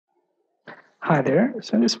Hi there.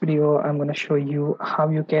 So in this video, I'm going to show you how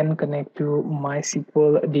you can connect to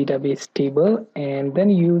MySQL database table and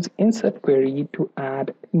then use insert query to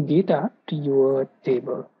add data to your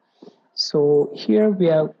table. So here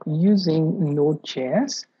we are using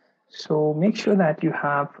Node.js. So make sure that you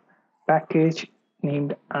have package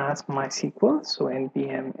named as MySQL. So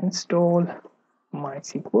npm install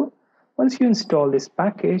MySQL. Once you install this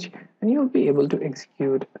package, then you'll be able to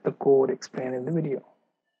execute the code explained in the video.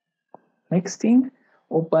 Next thing,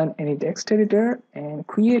 open any text editor and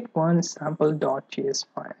create one sample.js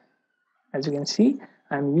file. As you can see,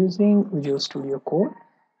 I'm using Visual Studio Code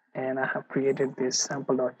and I have created this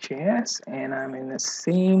sample.js and I'm in the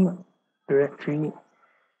same directory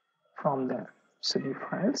from the cd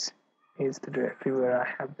files is the directory where I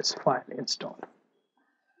have this file installed.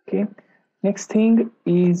 Okay. Next thing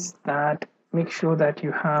is that make sure that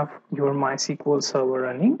you have your MySQL server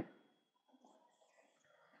running.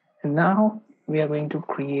 And now we are going to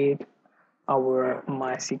create our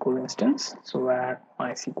MySQL instance. So where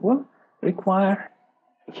MySQL require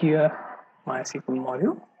here MySQL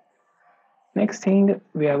module. Next thing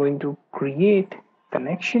we are going to create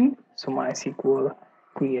connection. So MySQL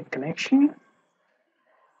create connection,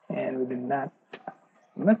 and within that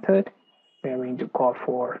method we are going to call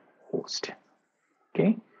for host.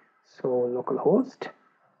 Okay, so localhost.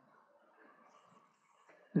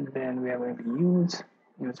 Then we are going to use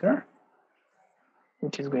user,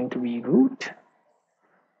 which is going to be root.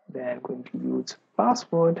 Then going to use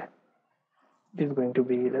password. It is going to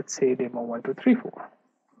be, let's say, demo1234.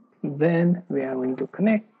 Then we are going to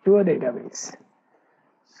connect to a database.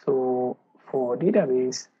 So for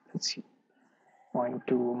database, let's point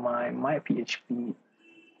to my myPHP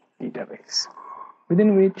database,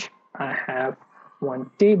 within which I have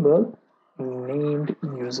one table named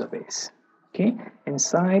userbase. Okay,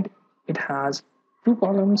 inside it has two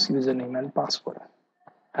columns, username and password,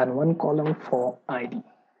 and one column for ID.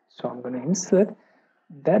 So I'm going to insert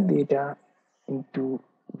that data into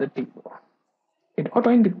the table. It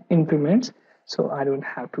auto increments, so I don't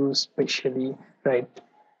have to specially write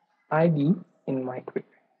ID in my query.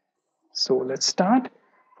 So let's start.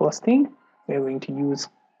 First thing, we're going to use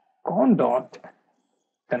con.connect.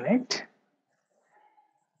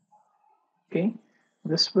 Okay,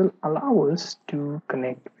 this will allow us to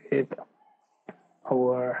connect with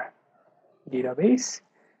our database.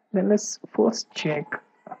 Then let's first check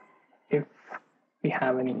if we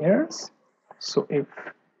have any errors. So if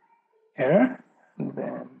error,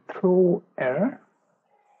 then throw error,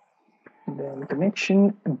 then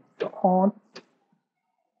connection dot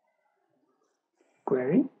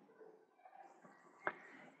query,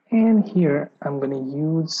 and here I'm going to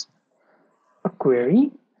use a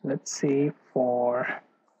query, let's say for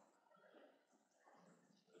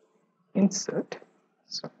insert.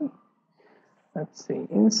 So let's say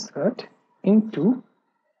insert into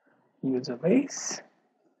user base.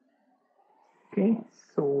 Okay,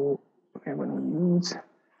 so we're going to use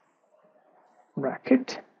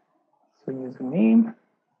bracket, so username,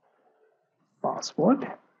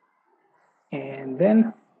 password, and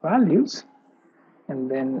then values,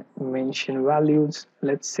 and then mention values.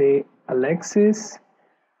 Let's say Alexis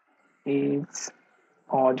is,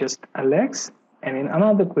 or just Alex, and in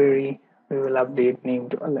another query we will update name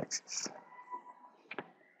to Alexis.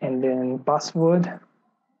 And then password,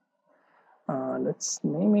 let's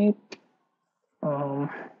name it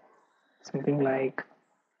something like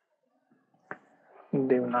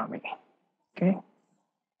Devnami. Okay,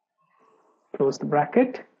 close the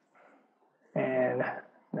bracket, and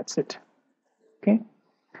that's it. Okay,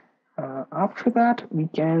 after that we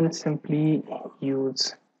can simply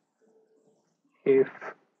use if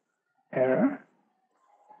error,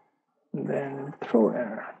 then throw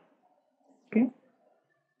error. Okay,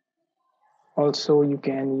 also you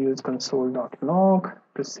can use console.log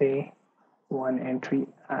to say one entry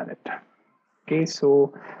added. Okay,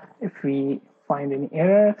 so if we find any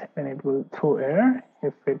error, then it will throw error.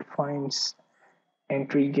 If it finds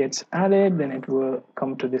entry gets added, then it will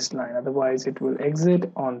come to this line, otherwise it will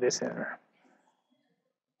exit on this error.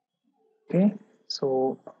 Okay,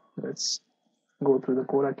 so let's go through the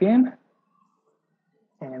code again,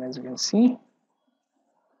 and as you can see,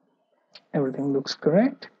 everything looks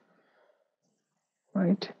correct,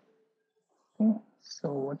 right? Okay,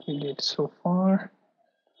 so what we did so far,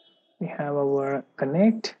 we have our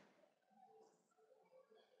connect,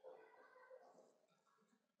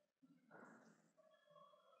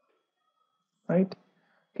 right?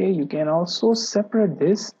 Okay, you can also separate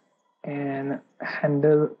this and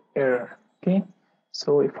handle error. Okay,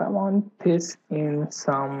 so if I want this in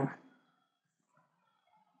some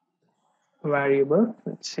variable,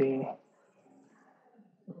 let's say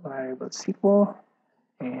variable SQL,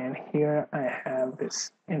 and here I have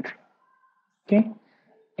this entry. Okay,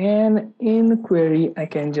 and in query I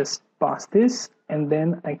can just pass this, and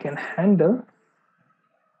then I can handle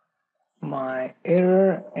my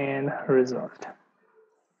error and result.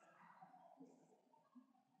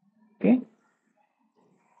 Okay,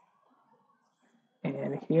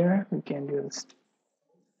 and here we can just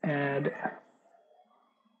add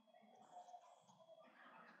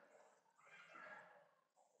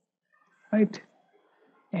right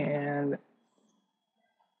and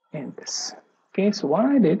in this. Okay, so what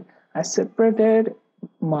I did, I separated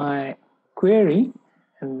my query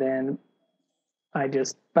and then I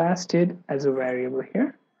just passed it as a variable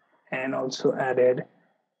here and also added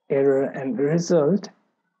error and result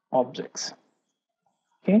objects.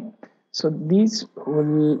 Okay, so these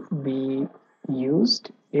will be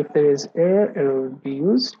used if there is error will be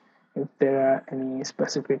used. If there are any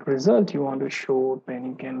specific result you want to show, then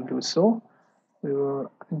you can do so. We will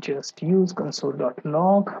just use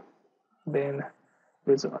console.log, then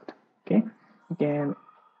result. Okay, you can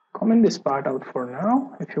comment this part out for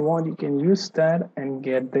now. If you want, you can use that and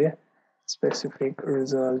get the specific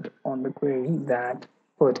result on the query that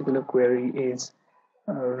particular query is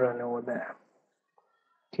run over there.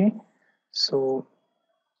 Okay, so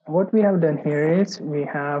what we have done here is we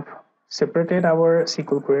have separated our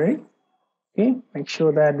SQL query. Okay, make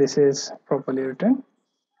sure that this is properly written,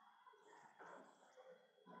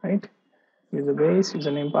 right? User base,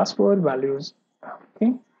 username, password, values.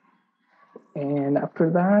 Okay, and after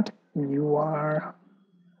that you are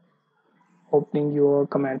opening your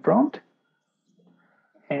command prompt,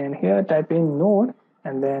 and here type in node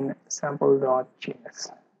and then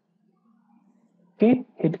sample.js. Okay,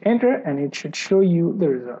 hit enter and it should show you the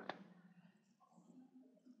result.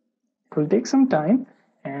 It will take some time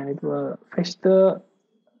and it will fetch the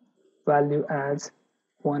value as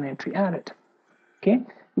one entry added. Okay,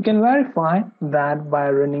 you can verify that by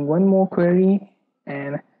running one more query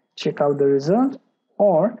and check out the result,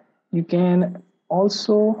 or you can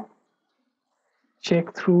also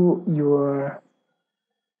check through your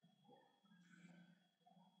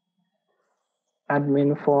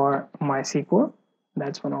admin for MySQL.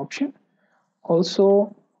 That's one option.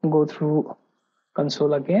 Also go through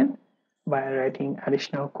console again by writing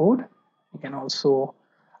additional code. You can also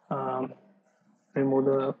remove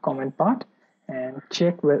the comment part and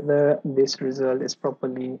check whether this result is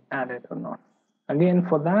properly added or not. Again,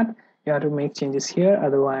 for that you have to make changes here,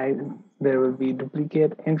 otherwise there will be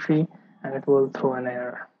duplicate entry and it will throw an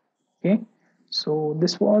error. Okay, so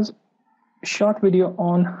this was a short video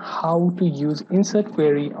on how to use insert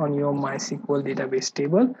query on your MySQL database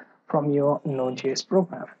table from your Node.js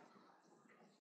program.